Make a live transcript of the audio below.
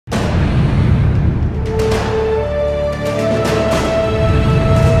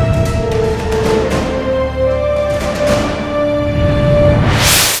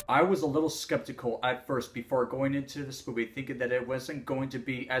little skeptical at first before going into this movie, thinking that it wasn't going to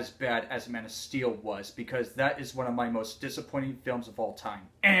be as bad as Man of Steel was, because that is one of my most disappointing films of all time.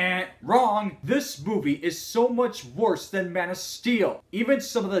 Wrong! This movie is so much worse than Man of Steel. Even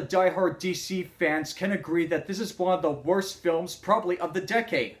some of the diehard DC fans can agree that this is one of the worst films probably of the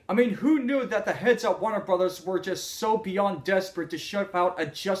decade. I mean, who knew that the heads at Warner Brothers were just so beyond desperate to shove out a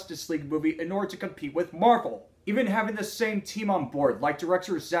Justice League movie in order to compete with Marvel? Even having the same team on board, like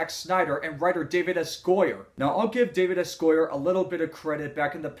director Zack Snyder and writer David S. Goyer. Now, I'll give David S. Goyer a little bit of credit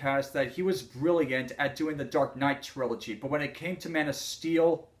back in the past that he was brilliant at doing the Dark Knight trilogy, but when it came to Man of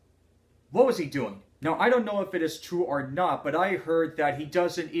Steel, what was he doing? Now, I don't know if it is true or not, but I heard that he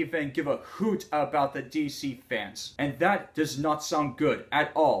doesn't even give a hoot about the DC fans. And that does not sound good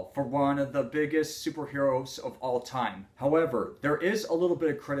at all for one of the biggest superheroes of all time. However, there is a little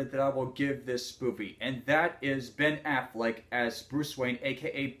bit of credit that I will give this movie, and that is Ben Affleck as Bruce Wayne,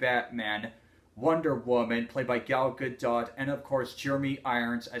 aka Batman, Wonder Woman, played by Gal Gadot, and of course Jeremy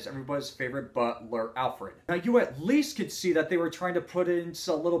Irons as everybody's favorite butler, Alfred. Now you at least could see that they were trying to put in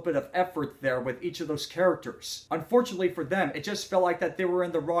a little bit of effort there with each of those characters. Unfortunately for them, it just felt like that they were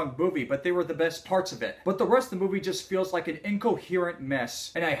in the wrong movie, but they were the best parts of it. But the rest of the movie just feels like an incoherent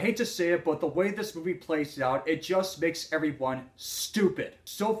mess, and I hate to say it, but the way this movie plays out, it just makes everyone stupid.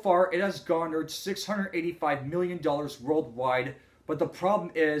 So far, it has garnered $685 million worldwide, but the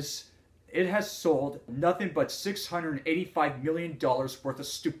problem is, it has sold nothing but $685 million worth of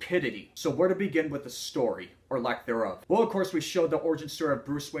stupidity. So where to begin with the story, or lack thereof? Well, of course, we showed the origin story of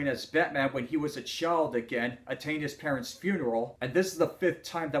Bruce Wayne as Batman when he was a child again, attending his parents' funeral. And this is the 5th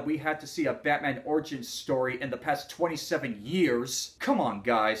time that we had to see a Batman origin story in the past 27 years. Come on,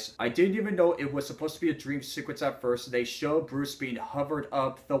 guys. I didn't even know it was supposed to be a dream sequence at first. They showed Bruce being hovered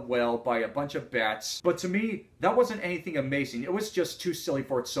up the well by a bunch of bats. But to me, that wasn't anything amazing. It was just too silly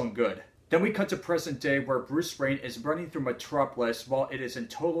for its own good. Then we cut to present day where Bruce Wayne is running through Metropolis while it is in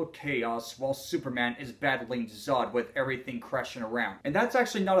total chaos while Superman is battling Zod with everything crashing around. And that's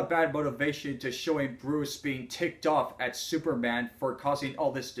actually not a bad motivation to showing Bruce being ticked off at Superman for causing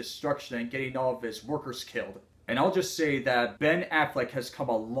all this destruction and getting all of his workers killed. And I'll just say that Ben Affleck has come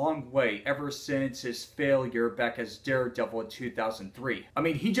a long way ever since his failure back as Daredevil in 2003. I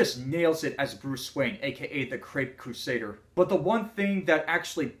mean, he just nails it as Bruce Wayne, aka the Crepe Crusader. But the one thing that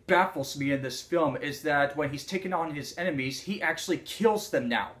actually baffles me in this film is that when he's taking on his enemies, he actually kills them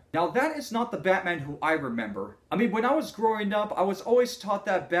now. Now that is not the Batman who I remember. I mean, when I was growing up, I was always taught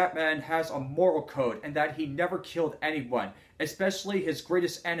that Batman has a moral code and that he never killed anyone, especially his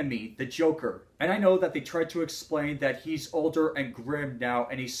greatest enemy, the Joker. And I know that they tried to explain that he's older and grim now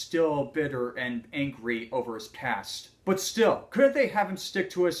and he's still bitter and angry over his past. But still, couldn't they have him stick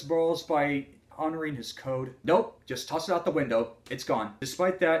to his morals by honoring his code? Nope, just toss it out the window. It's gone.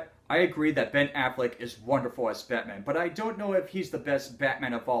 Despite that, I agree that Ben Affleck is wonderful as Batman, but I don't know if he's the best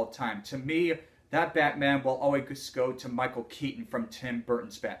Batman of all time. To me, that Batman will always go to Michael Keaton from Tim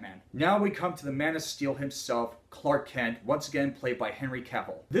Burton's Batman. Now we come to the Man of Steel himself, Clark Kent, once again played by Henry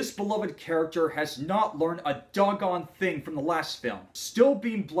Cavill. This beloved character has not learned a doggone thing from the last film. Still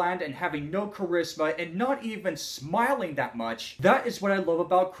being bland and having no charisma and not even smiling that much. That is what I love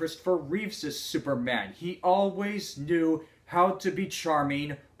about Christopher Reeves' Superman. He always knew how to be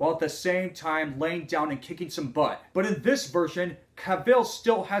charming while at the same time laying down and kicking some butt. But in this version, Cavill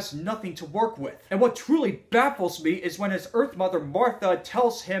still has nothing to work with. And what truly baffles me is when his Earth Mother Martha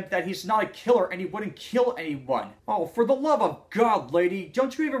tells him that he's not a killer and he wouldn't kill anyone. Oh, for the love of God, lady,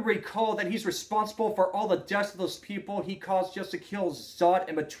 don't you even recall that he's responsible for all the deaths of those people he caused just to kill Zod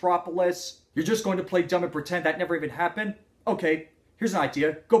and Metropolis? You're just going to play dumb and pretend that never even happened? Okay, here's an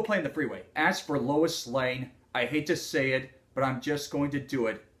idea. Go play in the freeway. As for Lois Lane, I hate to say it, but I'm just going to do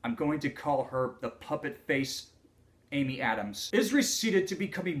it. I'm going to call her the puppet face Amy Adams. Is receded to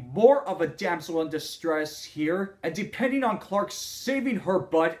becoming more of a damsel in distress here, and depending on Clark saving her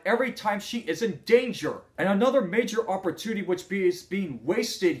butt every time she is in danger. And another major opportunity which is being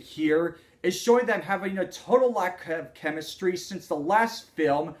wasted here is showing them having a total lack of chemistry since the last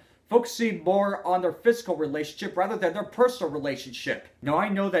film, focusing more on their physical relationship rather than their personal relationship. Now I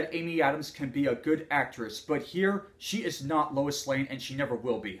know that Amy Adams can be a good actress, but here, she is not Lois Lane and she never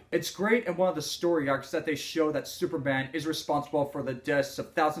will be. It's great in one of the story arcs that they show that Superman is responsible for the deaths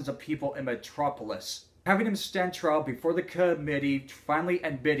of thousands of people in Metropolis. Having him stand trial before the committee, finally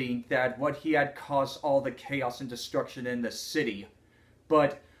admitting that what he had caused all the chaos and destruction in the city.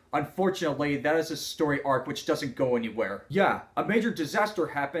 But unfortunately, that is a story arc which doesn't go anywhere. Yeah, a major disaster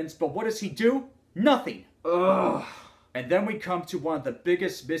happens, but what does he do? Nothing. Ugh. And then we come to one of the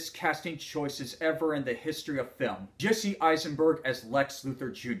biggest miscasting choices ever in the history of film. Jesse Eisenberg as Lex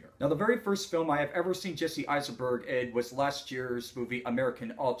Luthor Jr. Now, the very first film I have ever seen Jesse Eisenberg in was last year's movie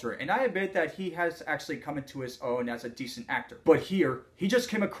American Ultra, and I admit that he has actually come into his own as a decent actor. But here, he just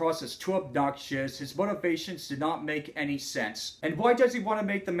came across as too obnoxious, his motivations did not make any sense. And why does he want to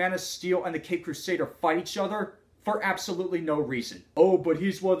make the Man of Steel and the Cape Crusader fight each other? For absolutely no reason. Oh, but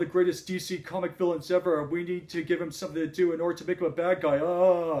he's one of the greatest DC comic villains ever, and we need to give him something to do in order to make him a bad guy.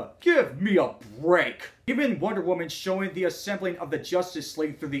 Give me a break. Even Wonder Woman showing the assembling of the Justice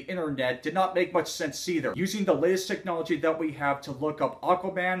League through the internet did not make much sense either, using the latest technology that we have to look up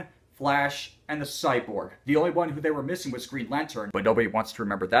Aquaman, Flash, and the Cyborg. The only one who they were missing was Green Lantern, but nobody wants to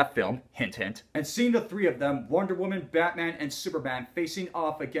remember that film, hint hint. And seeing the three of them, Wonder Woman, Batman, and Superman, facing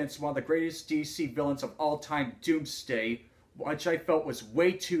off against one of the greatest DC villains of all time, Doomsday, which I felt was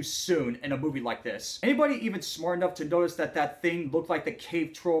way too soon in a movie like this. Anybody even smart enough to notice that that thing looked like the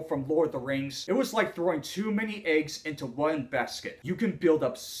cave troll from Lord of the Rings? It was like throwing too many eggs into one basket. You can build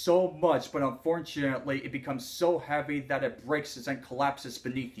up so much, but unfortunately it becomes so heavy that it breaks and collapses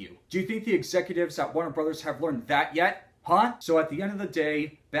beneath you. Do you think the executives at Warner Brothers have learned that yet? Huh? So at the end of the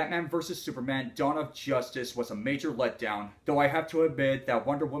day, Batman vs. Superman Dawn of Justice was a major letdown, though I have to admit that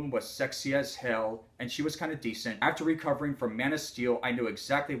Wonder Woman was sexy as hell, and she was kinda decent. After recovering from Man of Steel, I knew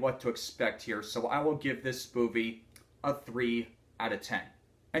exactly what to expect here, so I will give this movie a 3 out of 10.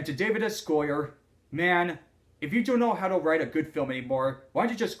 And to David S. Goyer, man, if you don't know how to write a good film anymore, why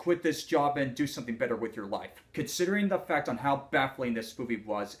don't you just quit this job and do something better with your life? Considering the fact on how baffling this movie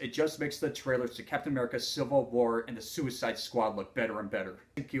was, it just makes the trailers to Captain America Civil War and the Suicide Squad look better and better.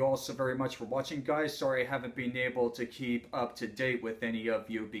 Thank you all so very much for watching, guys. Sorry I haven't been able to keep up to date with any of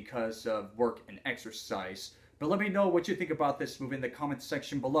you because of work and exercise. But let me know what you think about this movie in the comment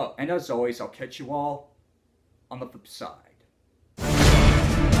section below. And as always, I'll catch you all on the flip side.